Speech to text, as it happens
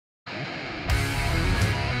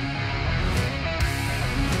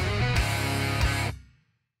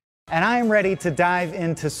and I'm ready to dive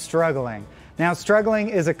into Struggling. Now, Struggling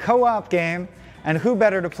is a co-op game, and who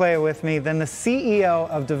better to play it with me than the CEO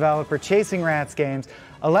of developer Chasing Rats Games,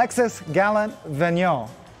 Alexis Gallant-Vigneault.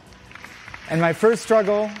 And my first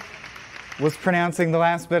struggle was pronouncing the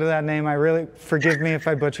last bit of that name. Forgive me if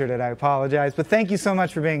I butchered it, I apologize. But thank you so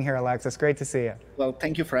much for being here, Alexis. Great to see you. Well,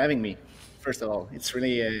 thank you for having me. First of all, it's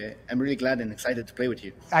really, I'm really glad and excited to play with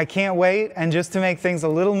you. I can't wait. And just to make things a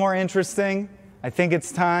little more interesting, I think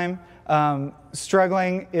it's time.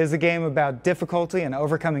 Struggling is a game about difficulty and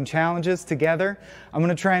overcoming challenges together. I'm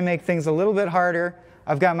going to try and make things a little bit harder.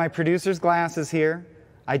 I've got my producer's glasses here.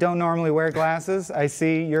 I don't normally wear glasses. I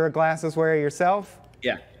see you're a glasses wearer yourself.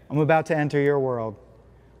 Yeah. I'm about to enter your world.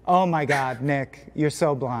 Oh my God, Nick, you're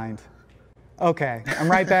so blind. Okay, I'm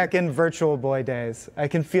right back in Virtual Boy days. I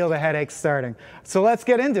can feel the headaches starting. So let's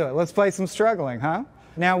get into it. Let's play some Struggling, huh?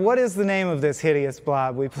 Now, what is the name of this hideous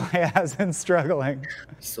blob we play as in Struggling?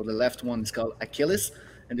 So the left one is called Achilles,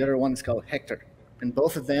 and the other one is called Hector. And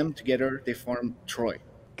both of them together, they form Troy.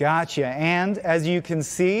 Gotcha. And as you can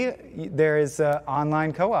see, there is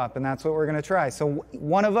online co-op, and that's what we're going to try. So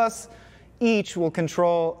one of us each will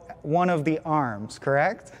control one of the arms,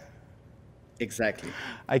 correct? Exactly.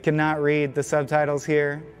 I cannot read the subtitles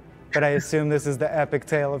here, but I assume this is the epic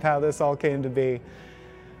tale of how this all came to be.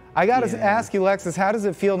 I got to ask you, Alexis, how does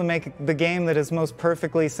it feel to make the game that is most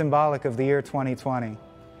perfectly symbolic of the year 2020?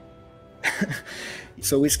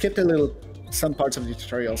 So we skipped some parts of the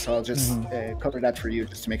tutorial, so I'll just cover that for you,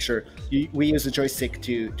 just to make sure. We use the joystick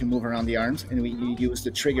to move around the arms, and we use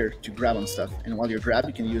the trigger to grab on stuff. And while you're grabbed,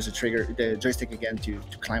 you can use the joystick again to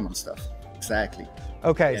climb on stuff. Exactly.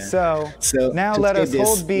 Okay, so now let us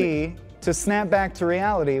hold B to snap back to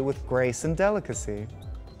reality with grace and delicacy.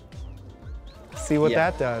 See what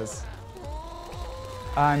that does.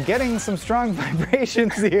 I'm getting some strong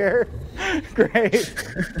vibrations here. Great.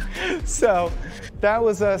 So that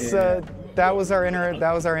was us. That was our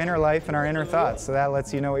inner life and our inner thoughts. So that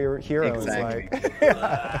lets you know what your hero is like.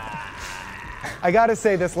 I gotta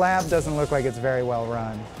say, this lab doesn't look like it's very well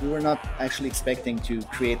run. We were not actually expecting to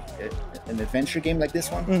create an adventure game like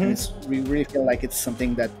this one. And we really feel like it's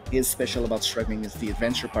something that is special about Struggling, is the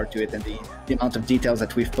adventure part to it and the amount of details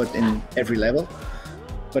that we've put in every level.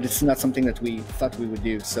 But it's not something that we thought we would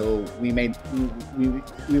do. So we made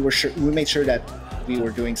sure that we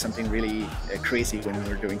were doing something really crazy when we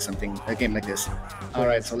were doing a game like this. All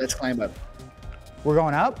right, so let's climb up. We're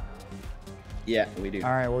going up? Yeah, we do.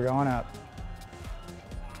 All right, we're going up.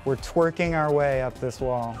 We're twerking our way up this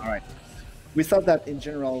wall. All right. We thought that in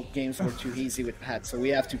general games were too easy with hats, so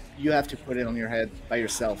you have to put it on your head by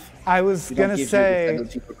yourself. I was gonna say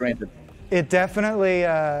for granted. It definitely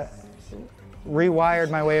rewired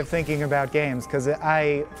my way of thinking about games, because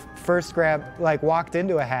I first walked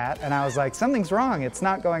into a hat and I was like, something's wrong, it's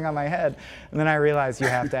not going on my head. And then I realized you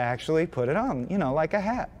have to actually put it on, like a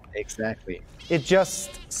hat. Exactly. It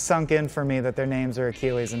just sunk in for me that their names are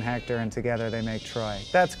Achilles and Hector, and together they make Troy.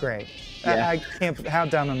 That's great. Yeah. I can't. How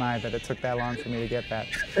dumb am I that it took that long for me to get that?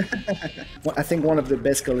 Well, I think one of the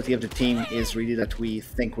best quality of the team is really that we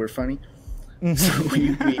think we're funny. So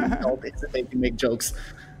we don't hesitate to make jokes,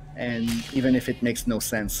 and even if it makes no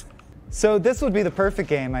sense. So this would be the perfect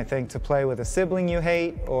game, I think, to play with a sibling you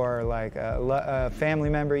hate, or like a family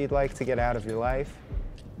member you'd like to get out of your life.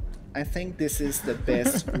 I think this is the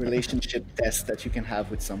best relationship test that you can have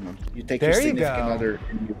with someone. You take your significant other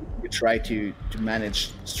and you try to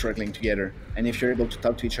manage Struggling together. And if you're able to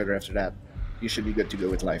talk to each other after that, you should be good to go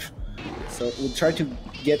with life. So we'll try to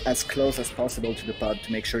get as close as possible to the pod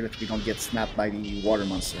to make sure that we don't get snapped by the water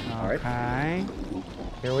monster. All right? Okay.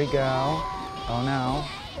 Here we go. Oh no.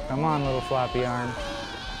 Come on, little floppy arm.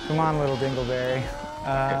 Come on, little dingleberry.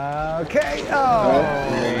 Okay.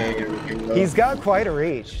 Oh. He's got quite a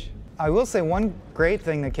reach. I will say one great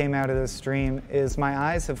thing that came out of this stream is my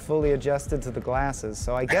eyes have fully adjusted to the glasses,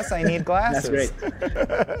 so I guess I need glasses. That's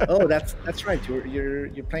great. Oh, that's right. You're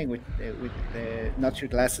playing with not your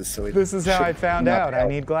glasses, so this is how I found out. I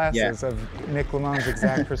need glasses of Nick Lamone's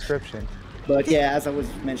exact prescription. But yeah, as I was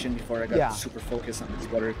mentioned before, I got super focused on this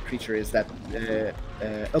water creature. Is that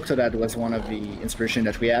Octodad was one of the inspiration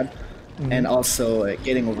that we had. And also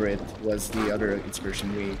getting over it was the other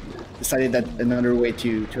inspiration. We decided that another way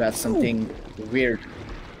to have something weird,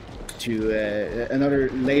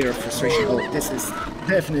 another layer of frustration. Oh, this is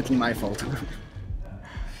definitely my fault.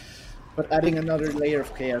 But adding another layer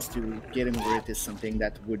of chaos to getting over it is something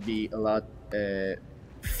that would be a lot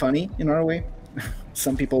funny in our way.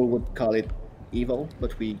 Some people would call it evil,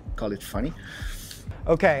 but we call it funny.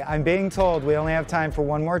 Okay, I'm being told we only have time for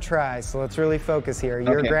one more try, so let's really focus here.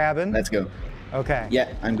 You're grabbing? Let's go. Okay.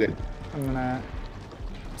 Yeah, I'm good. I'm gonna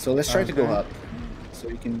So let's try to go up. So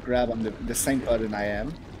you can grab on the same button I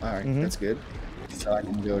am. All right, that's good. So I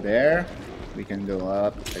can go there. We can go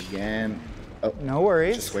up again. Oh, no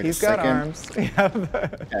worries. He's got arms.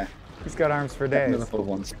 Yeah. He's got arms for days.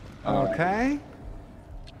 Ones. Okay.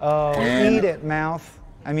 Oh, eat it, mouth.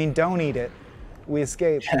 I mean, don't eat it. We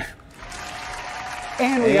escaped.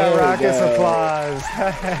 And we got raucous applause.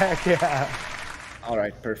 Heck yeah. All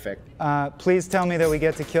right, perfect. Please tell me that we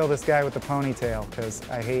get to kill this guy with the ponytail, because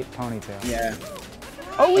I hate ponytails. Yeah.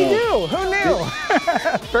 Oh, we do! Who knew?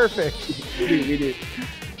 Perfect. We do.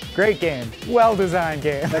 Great game. Well-designed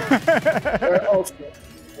game. We're also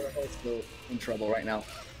in trouble right now.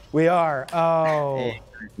 We are. Oh.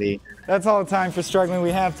 That's all the time for struggling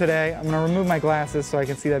we have today. I'm going to remove my glasses so I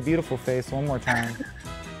can see that beautiful face one more time.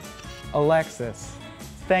 Alexis,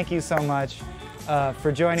 thank you so much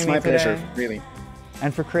for joining me today. It's my pleasure, really.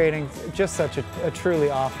 And for creating just such a truly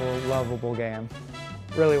awful, lovable game.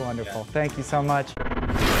 Really wonderful. Thank you so much.